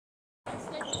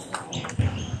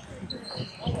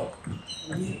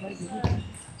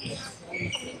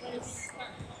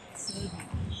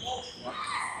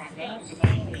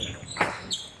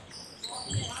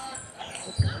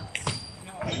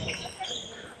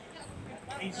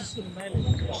He's just going to nail it.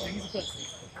 He's the first.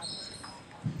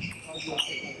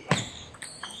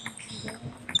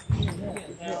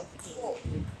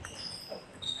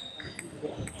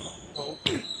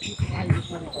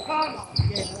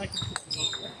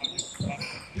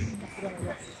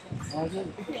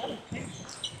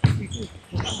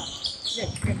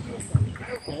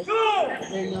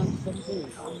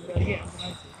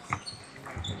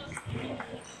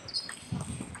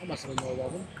 I must have been more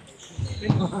 11.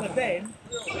 But then,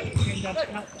 came down to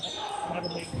count that and had a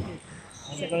big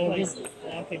second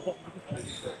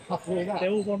place. After all that? They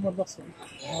all won one lost one.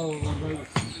 Oh, right.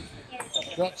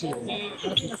 That's it.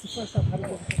 That's the first time I had a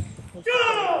one.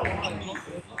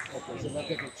 Okay, so they're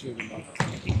definitely tuning back.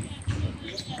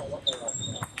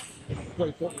 I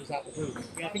probably thought it was out the blue.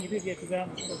 Yeah, I think he did get to down.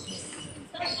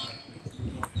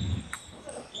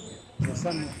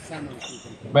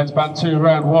 Men's band 2,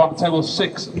 round 1, table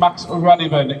 6, Max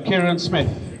Radivan, Kieran Smith.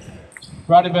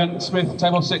 Radivan, Smith,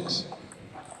 table 6.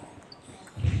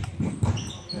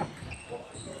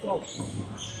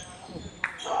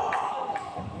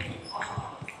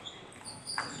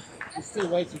 He's still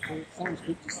waiting for it. Sounds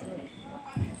good to say.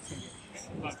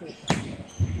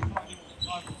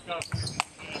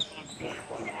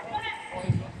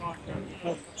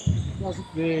 It wasn't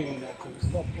really that. It was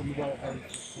not on the way home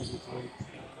from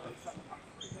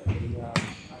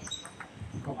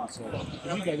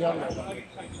you go the other way.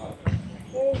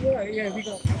 Oh, right, yeah, we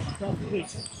got last week.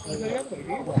 We go the other way,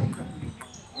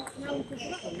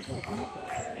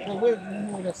 well, we're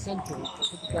more or less central. It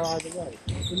could go either way.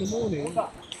 In the morning,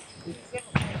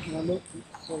 I looked,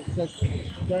 so it said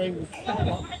going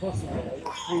across the way,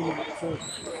 3 minutes shorter.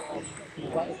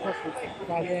 But it cost me £5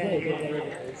 whatever it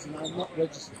is, and I'm not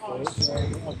registered for it, so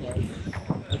okay,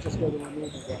 I'll just go the normal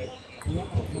way. I'm not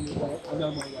coming away, I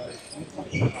know my way.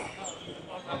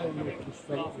 I don't know if it was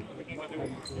straight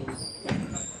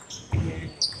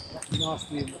to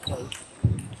nasty in the coast.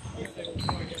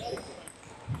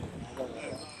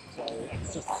 So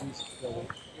it's just as easy to go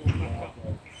in.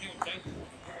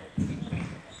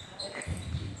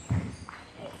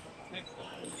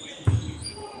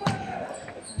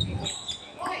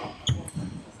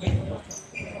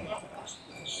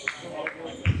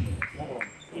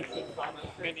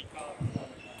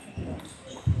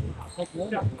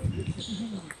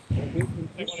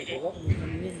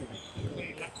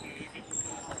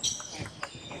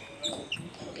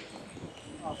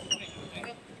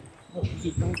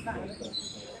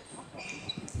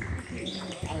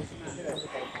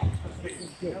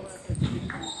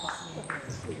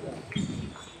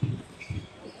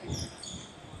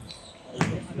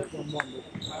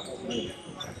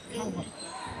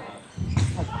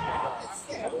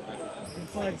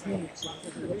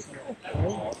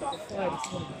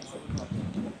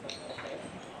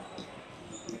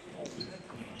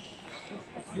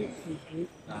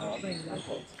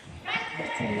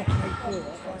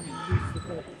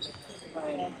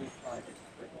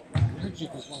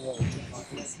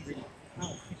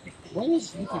 When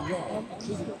he's hitting right,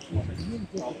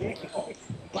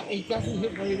 but he doesn't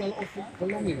hit very well off it for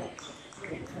long enough.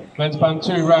 Men's band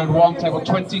 2, round 1, table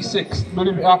 26,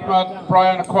 Mullineaux, Ahmad,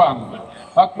 Brian and Kwan.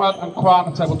 Ahmad and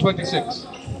Kwan, table 26.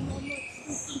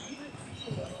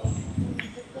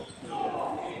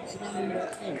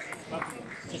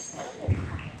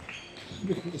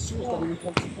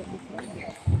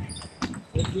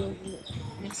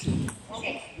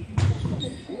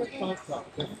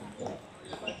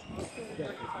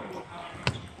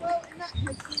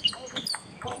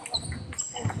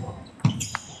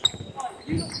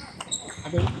 I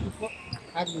mean, you've got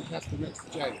Admiral Castle next to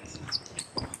James.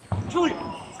 Chun!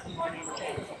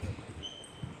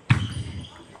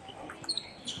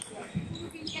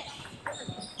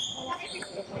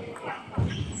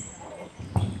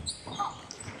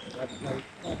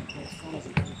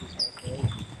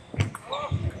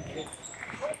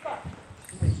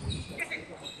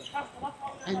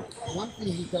 And one thing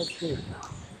he does do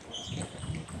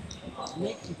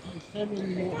makes you play so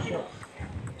many more shots.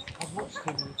 I've watched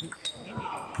him and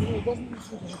he doesn't even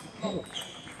sort of have to kill it.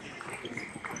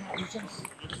 He just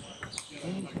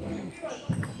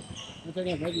I don't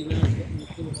know, maybe when he's getting the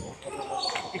kill it.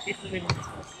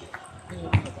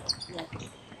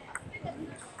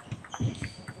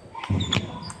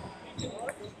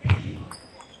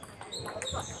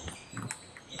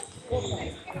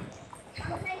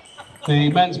 The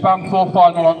men's band 4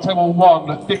 final on table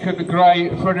 1, Dickon Gray,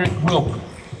 Frederick Wilk.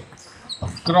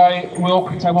 Gray,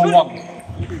 Wilk, table 1.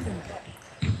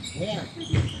 Yeah.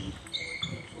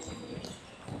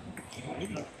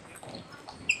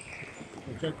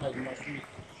 Joe played much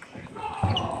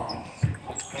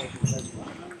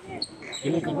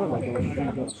You look at what I do.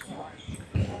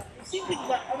 It seems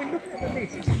like, I mean, looking at the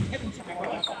list, it's heaven something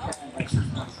like that.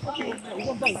 He's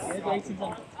on both, yeah, the 18's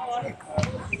on.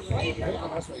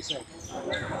 That's what he said.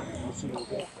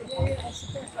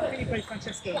 I think he played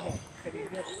Francesco as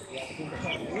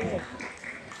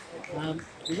well.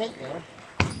 We went there.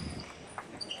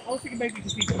 I was thinking maybe he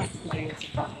just needs a match play or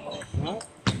something. Right?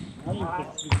 I don't think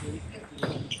it's really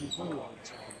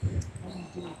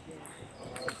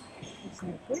It's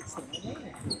no points then, isn't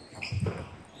it?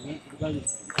 we went for the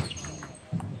bonus.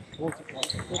 40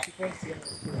 points. 40 points, yeah.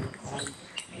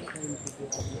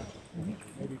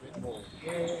 Maybe a bit more.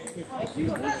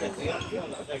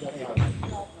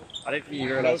 I don't think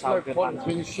you realise how good It's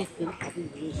been shifting. I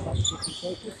think we'll start shifting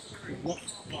focus. It's not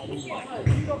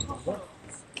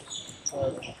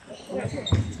so,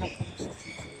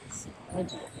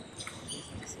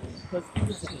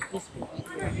 Because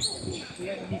this week, we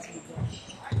had a meeting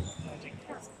with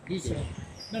you said,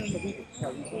 No, we got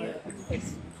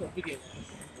video.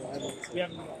 We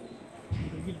haven't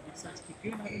decided to keep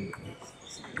doing that.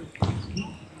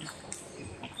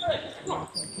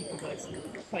 Keep you guys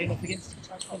playing off against each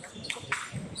other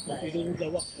constantly. We all go,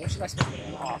 what should I spend?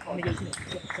 And he goes,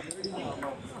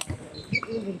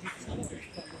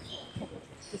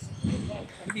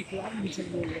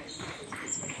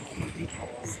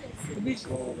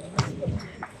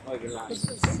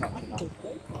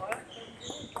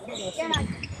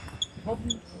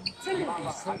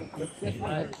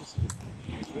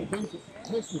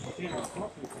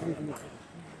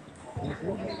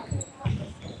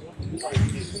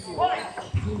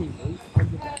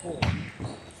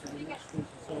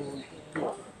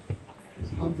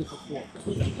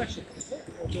 underperformed. pressure, is it?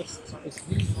 Or just It's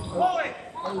these over.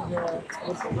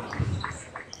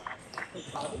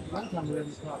 One time we were in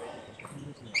the car.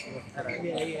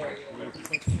 yeah.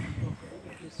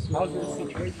 I was going to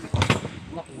see crazy.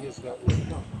 Nothing years ago.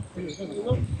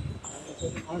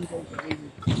 I'm going to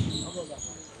leave.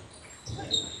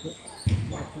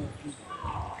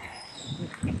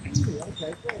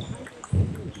 Okay.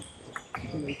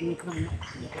 You're coming up.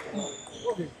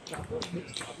 What is that?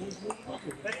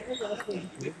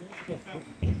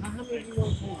 How many of you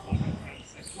want to take?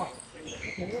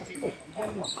 Okay, that's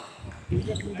good. You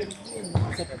definitely didn't win.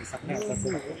 I said that something else.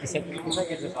 I said you can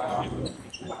take it if I are. I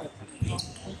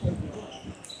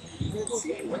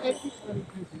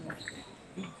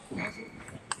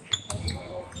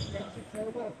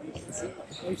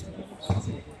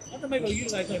don't know, maybe you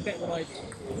guys know better than I do.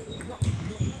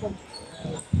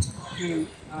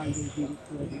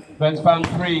 Men's Band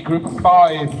 3, Group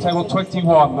 5, Table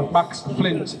 21, Max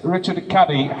Flint, Richard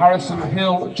Caddy, Harrison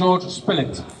Hill, George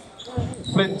Spillett.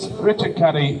 Flint, Richard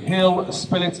Caddy, Hill,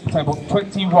 Spillett, Table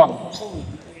 21.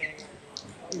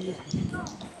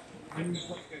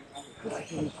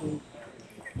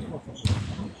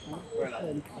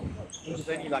 It's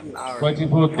only like an hour. Waiting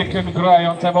for Dickon Gray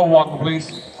on Table 1,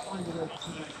 please.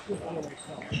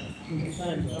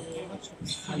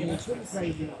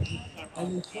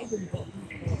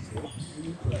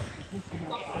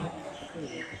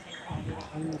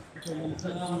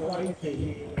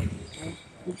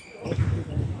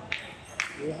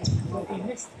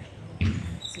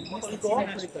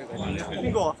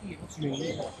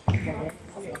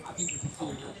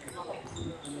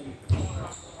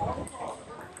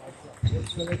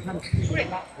 So they kind of figure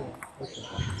it out for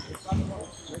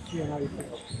let's see how you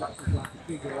feel. That's like a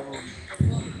figure on.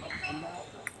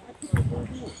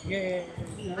 Yeah.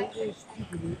 You know, there's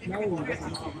people who know that.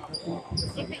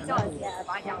 If it does, yeah,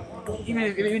 I know. Even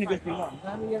if it goes beyond.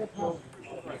 How many other parts?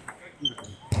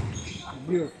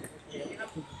 Europe.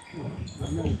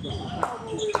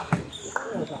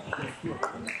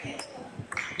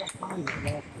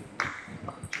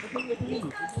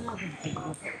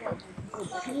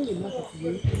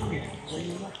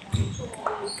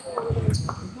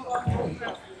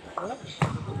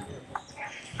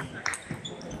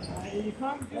 You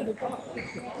can't get it up.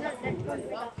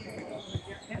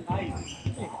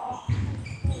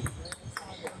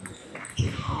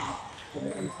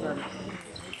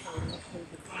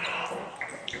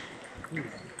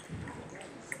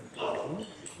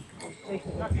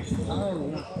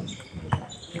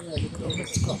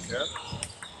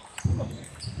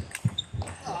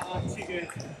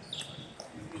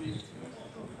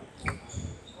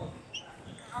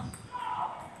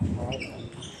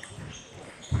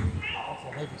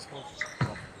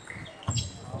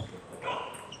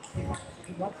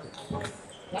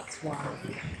 That's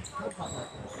why.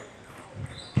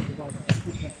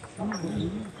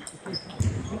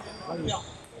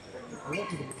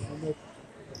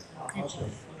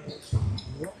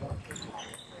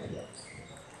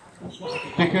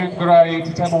 Dickon Gray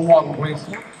to table 1, please.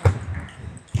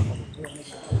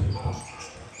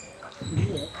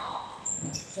 Yeah,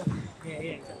 exactly.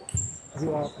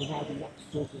 Who are providing that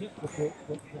sort of support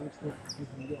that youngsters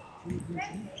given the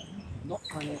opportunity, not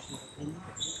financial opportunity.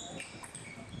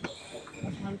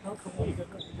 That's why we can't compete. We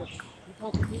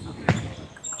can't compete with them.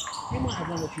 They might have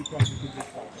 1 or 2 players who can do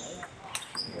quite well.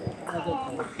 I don't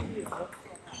know.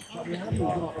 But we have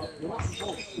not. We're not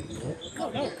forced.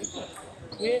 No.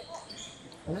 We're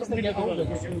Unless they get older,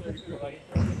 they're still difficult. They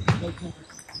tend to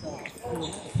start.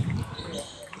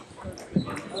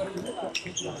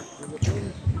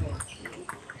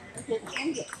 Okay,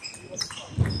 stronger.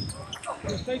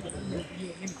 We're favourite in the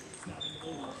minutes now in the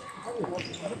rules.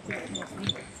 I looked at it last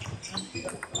week.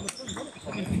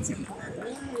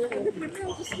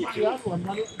 The other one,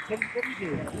 run it to 10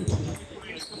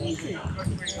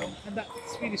 And that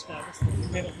Swedish guy, that's the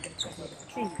man of the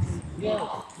Chun.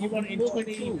 Yeah. He won it in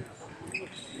 2013 Two.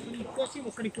 or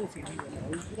 2014. He won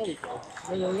it. There we go.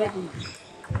 They're already.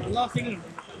 The last thing in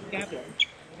Gavin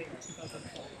in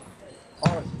 2005.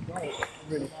 Oh,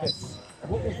 really pissed.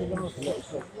 What was the last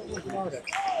one? What was the last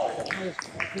highest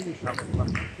finish? What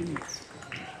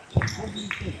do you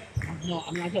think? No,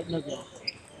 I mean, I don't know the answer.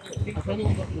 I've only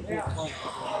got the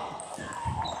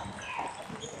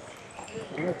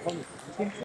 4 points.